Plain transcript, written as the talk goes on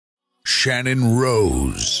Shannon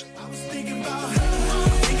Rose.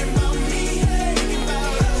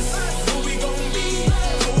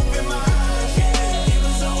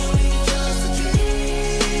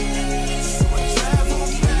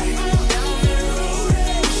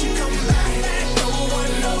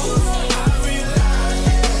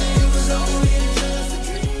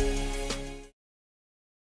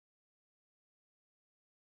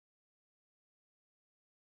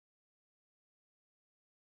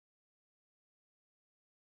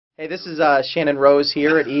 Hey, this is Shannon Rose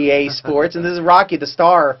here at EA Sports, and this is Rocky the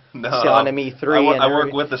Star on ME3. I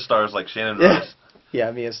work with the stars like Shannon Rose.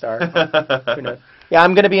 Yeah, me a star. Who knows? Yeah,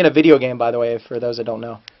 I'm going to be in a video game, by the way, for those that don't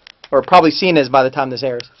know. Or probably seen as by the time this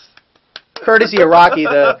airs. Courtesy of Rocky,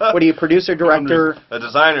 what are you, producer, director? A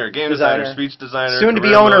designer, game designer, speech designer. Soon to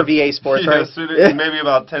be owner of EA Sports, right? Yeah, maybe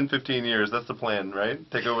about 10, 15 years. That's the plan, right?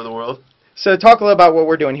 Take over the world. So talk a little about what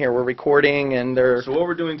we're doing here. We're recording, and So what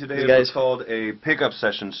we're doing today is what's called a pickup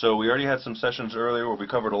session. So we already had some sessions earlier where we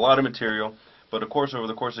covered a lot of material, but of course over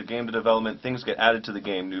the course of game development, things get added to the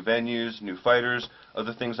game. New venues, new fighters,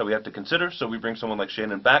 other things that we have to consider. So we bring someone like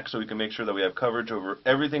Shannon back so we can make sure that we have coverage over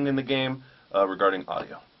everything in the game regarding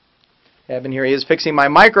audio. Evan here, he is fixing my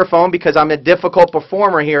microphone because I'm a difficult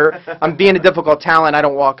performer here. I'm being a difficult talent. I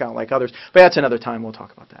don't walk out like others. But that's another time. We'll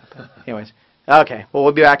talk about that. But anyways. Okay, well,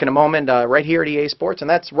 we'll be back in a moment right here at EA Sports, and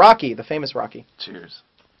that's Rocky, the famous Rocky. Cheers.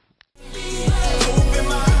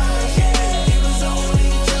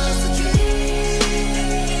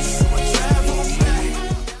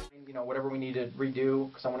 You know, whatever we need to redo,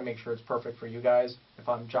 because I want to make sure it's perfect for you guys, if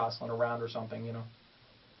I'm jostling around or something, you know.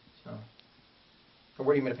 So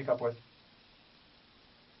what are you going to pick up with?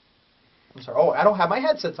 I'm sorry. Oh, I don't have my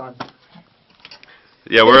headsets on.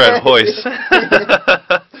 Yeah, we're at Hoist.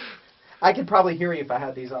 I could probably hear you if I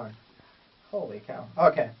had these on. Holy cow.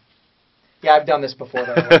 Okay. Yeah, I've done this before,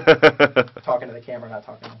 though. Talking to the camera, not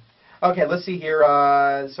talking to them. Okay, let's see here.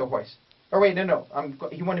 So Hoist. Or wait, no.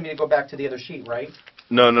 He wanted me to go back to the other sheet, right?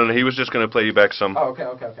 No. He was just going to play you back some. Oh,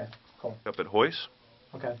 okay. Cool. Up at Hoist.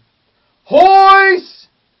 Okay. Hoist!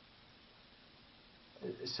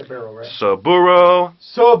 Saburo, right? Saburo.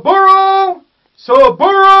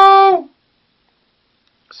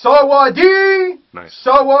 Sawadi! Nice.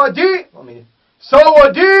 Sawadi!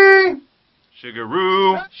 Sawadi!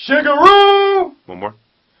 Shigeru. One more.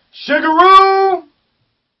 Shigeru!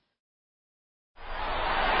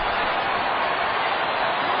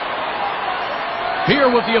 Here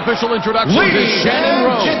with the official introduction is Shannon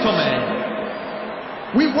Rose. Gentlemen,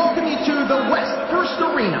 we welcome you to the West First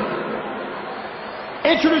Arena.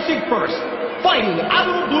 Introducing first, fighting out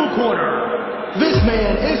of the blue corner. This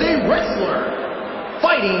man is a wrestler.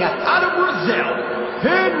 Fighting out of Brazil,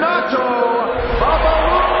 Renato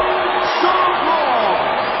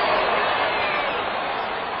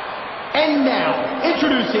And now,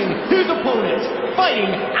 introducing his opponent,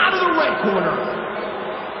 fighting out of the red corner.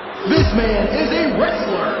 This man is a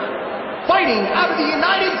wrestler, fighting out of the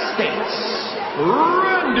United States,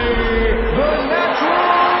 Randy the Natural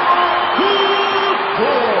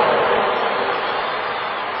Couture.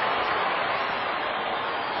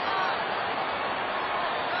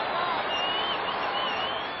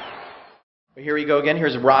 Here we go again.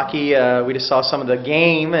 Here's Rocky. We just saw some of the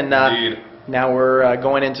game, and now we're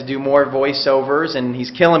going in to do more voiceovers, and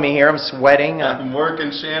he's killing me here. I'm sweating. I'm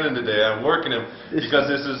working Shannon today. I'm working him because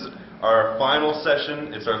this is our final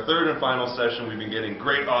session. It's our third and final session. We've been getting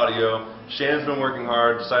great audio. Shannon's been working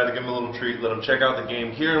hard. Decided to give him a little treat, let him check out the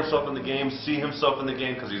game, hear himself in the game, see himself in the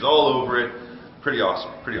game because he's all over it. Pretty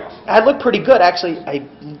awesome. I look pretty good, actually. I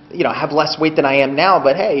have less weight than I am now,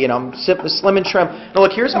 but hey, I'm slim and trim. Now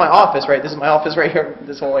look, here's my office, right? This is my office right here,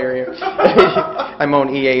 this whole area. I'm on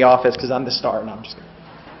EA office because I'm the star. No, I'm just kidding.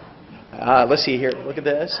 Let's see here. Look at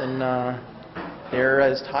this, and there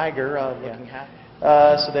is Tiger looking happy.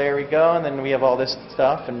 So there we go, and then we have all this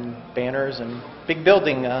stuff and banners and big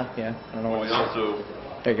building. Yeah, I don't know what. We also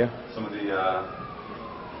there you go. Some of the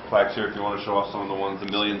plaques here if you want to show off some of the ones, the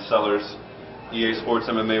million sellers. EA Sports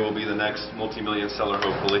MMA will be the next multi-million seller,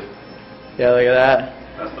 hopefully. Yeah, look at that.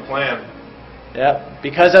 That's the plan. Yep,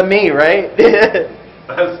 because of me, right?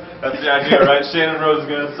 That's the idea, right? Shannon Rose is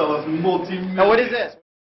going to sell us multi-million. Now, what is this?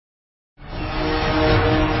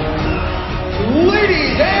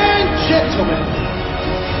 Ladies and gentlemen,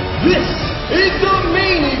 this is the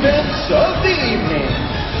main event of the evening.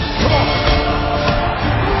 Come on.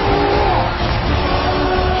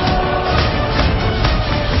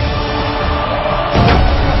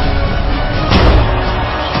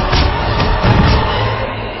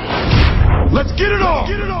 Let's get it on!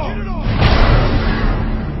 Get it on!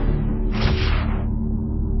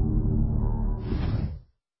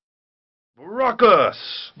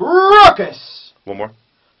 Ruckus. Ruckus. One more.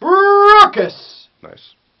 Ruckus.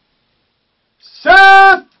 Nice.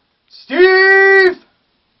 Seth. Steve.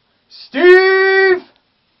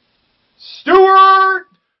 Stewart.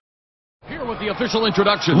 Here with the official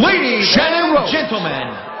introduction, Ladies Shannon and Rose. gentlemen,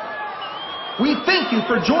 we thank you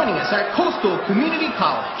for joining us at Coastal Community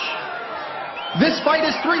College. This fight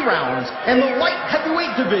is 3 rounds in the light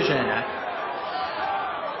heavyweight division.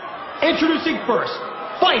 Introducing first,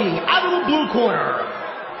 fighting out of the blue corner.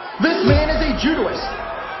 This man is a judoist,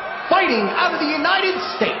 fighting out of the United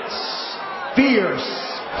States. Fierce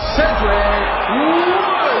Cedric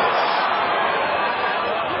Woods.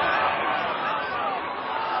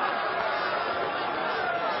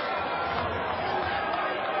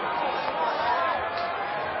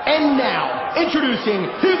 And now, introducing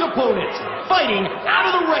his opponent, fighting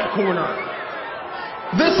out of the red corner.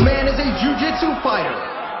 This man is a jiu-jitsu fighter,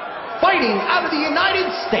 fighting out of the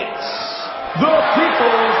United States. The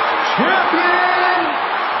People's Champion!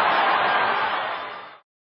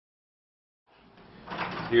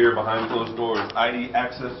 Here behind closed doors, ID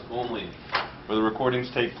access only. Where the recordings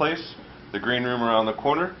take place, the green room around the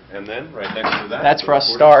corner, and then right next to that. That's the for us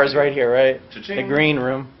recording stars right here, right? Cha-ching. The green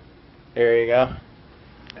room. There you go.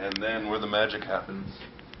 And then where the magic happens.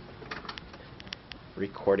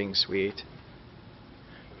 Recording suite.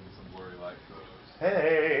 Some blurry light photos.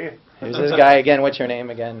 Hey! Here's this guy again. What's your name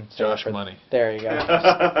again? Josh For- Money. There you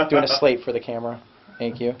go. Doing a slate for the camera.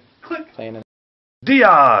 Thank you. Click. Playing it.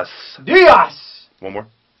 Diaz! Diaz! One more.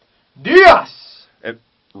 Diaz! And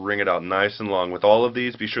ring it out nice and long. With all of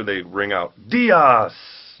these, be sure they ring out. Diaz!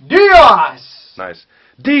 Diaz! Nice.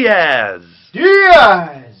 Diaz!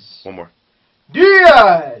 Diaz! One more.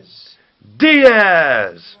 Diaz!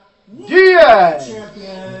 Diaz! Diaz!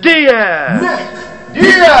 Diaz!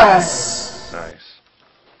 Diaz!